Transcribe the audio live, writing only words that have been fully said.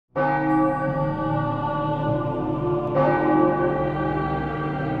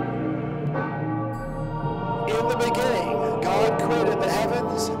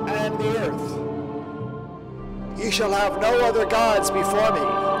You shall have no other gods before me.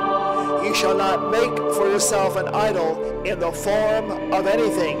 You shall not make for yourself an idol in the form of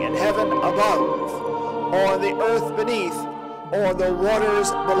anything in heaven above, or on the earth beneath, or the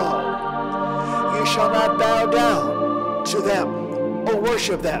waters below. You shall not bow down to them or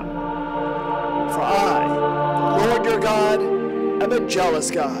worship them. For I, the Lord your God, am a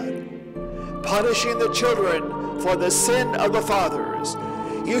jealous God, punishing the children for the sin of the fathers.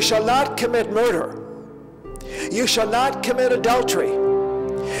 You shall not commit murder. You shall not commit adultery.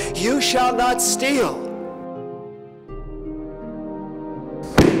 You shall not steal.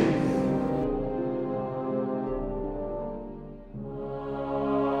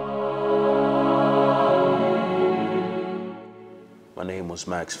 My name was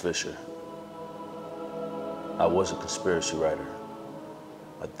Max Fisher. I was a conspiracy writer.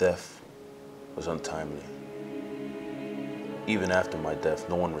 My death was untimely. Even after my death,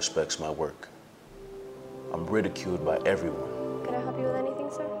 no one respects my work. I'm ridiculed by everyone. Can I help you with anything,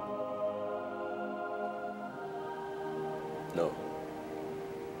 sir? No,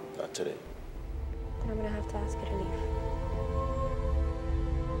 not today. Then I'm gonna have to ask you to leave.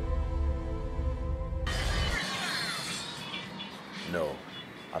 No,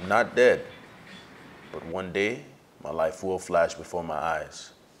 I'm not dead. But one day, my life will flash before my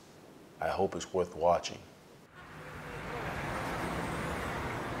eyes. I hope it's worth watching.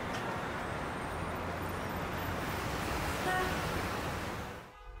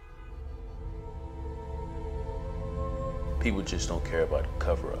 People just don't care about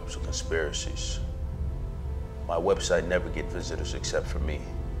cover-ups or conspiracies. My website never gets visitors except for me.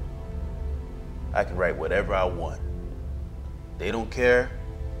 I can write whatever I want. They don't care,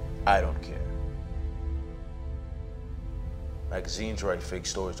 I don't care. Magazines write fake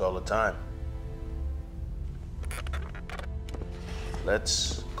stories all the time.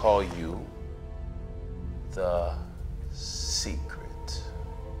 Let's call you the Secret.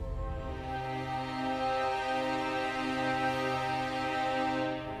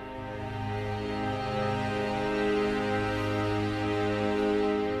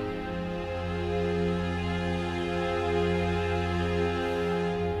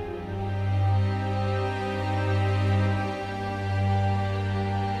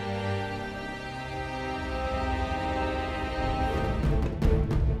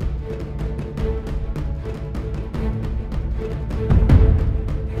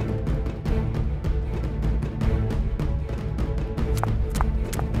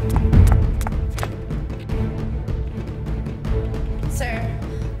 Sir,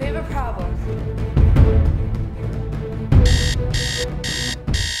 we have a problem.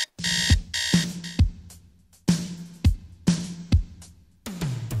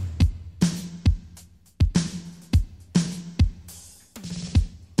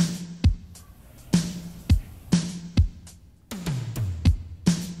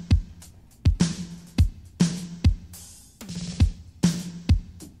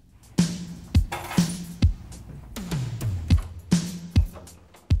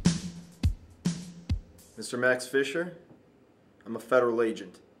 Mr. Max Fisher, I'm a federal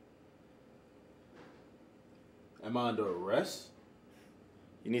agent. Am I under arrest?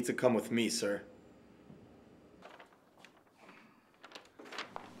 You need to come with me, sir.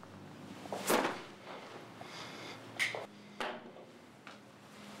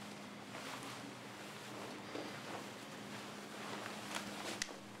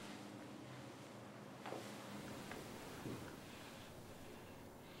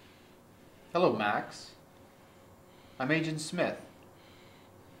 Hello, Max. I'm Agent Smith.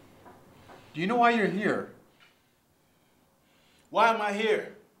 Do you know why you're here? Why am I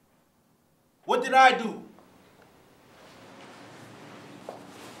here? What did I do?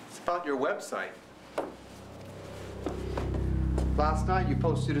 It's about your website. Last night you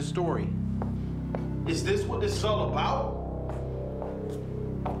posted a story. Is this what this is all about?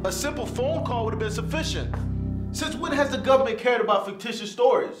 A simple phone call would have been sufficient. Since when has the government cared about fictitious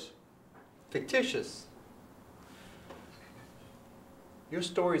stories? Fictitious. Your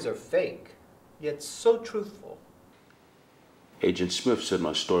stories are fake, yet so truthful. Agent Smith said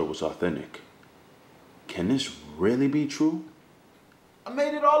my story was authentic. Can this really be true? I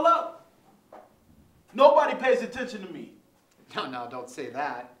made it all up. Nobody pays attention to me. No, don't say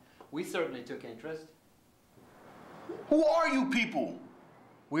that. We certainly took interest. Who are you people?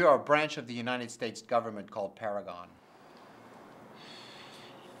 We are a branch of the United States government called Paragon.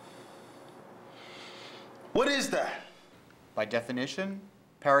 What is that? By definition,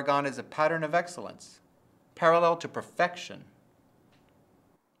 Paragon is a pattern of excellence, parallel to perfection.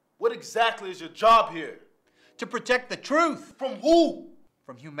 What exactly is your job here? To protect the truth. From who?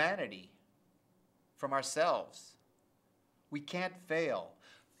 From humanity. From ourselves. We can't fail.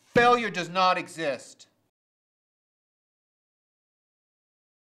 Failure does not exist.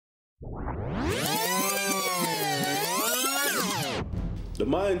 The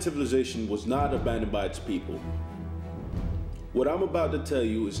Mayan civilization was not abandoned by its people. What I'm about to tell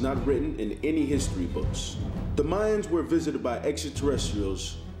you is not written in any history books. The Mayans were visited by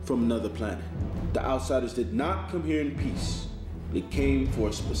extraterrestrials from another planet. The outsiders did not come here in peace. They came for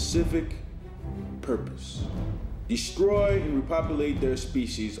a specific purpose: destroy and repopulate their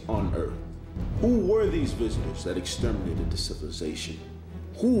species on Earth. Who were these visitors that exterminated the civilization?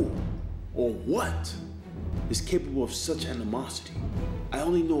 Who or what is capable of such animosity? I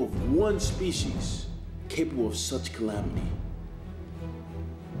only know of one species capable of such calamity.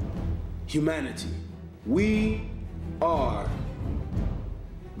 Humanity. We are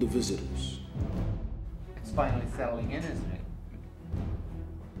the visitors. It's finally settling in, isn't it?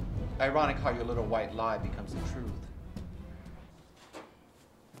 Ironic how your little white lie becomes the truth.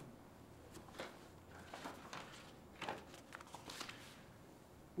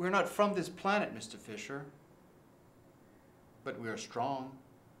 We're not from this planet, Mr. Fisher. But we are strong.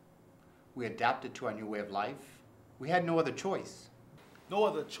 We adapted to our new way of life. We had no other choice. No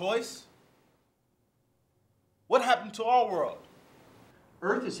other choice? What happened to our world?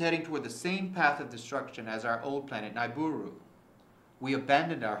 Earth is heading toward the same path of destruction as our old planet, Nibiru. We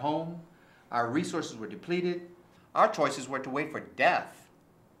abandoned our home. Our resources were depleted. Our choices were to wait for death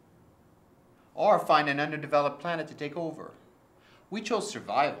or find an underdeveloped planet to take over. We chose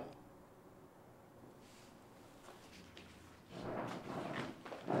survival.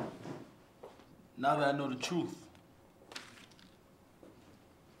 Now that I know the truth,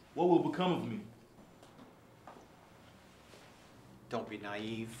 what will become of me? Don't be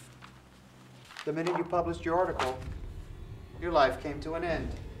naive. The minute you published your article, your life came to an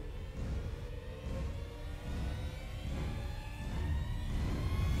end.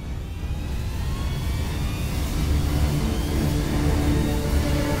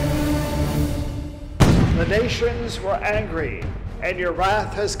 The nations were angry, and your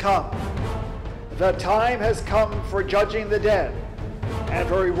wrath has come. The time has come for judging the dead, and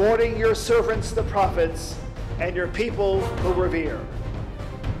for rewarding your servants the prophets, and your people who revere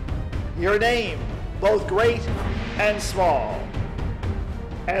your name, both great and small,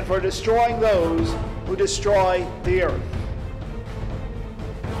 and for destroying those who destroy the earth.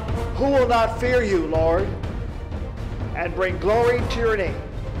 Who will not fear you, Lord, and bring glory to your name?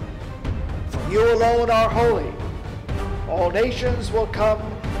 For you alone are holy. All nations will come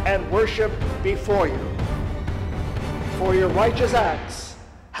and worship before you, for your righteous acts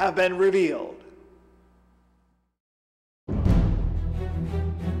have been revealed.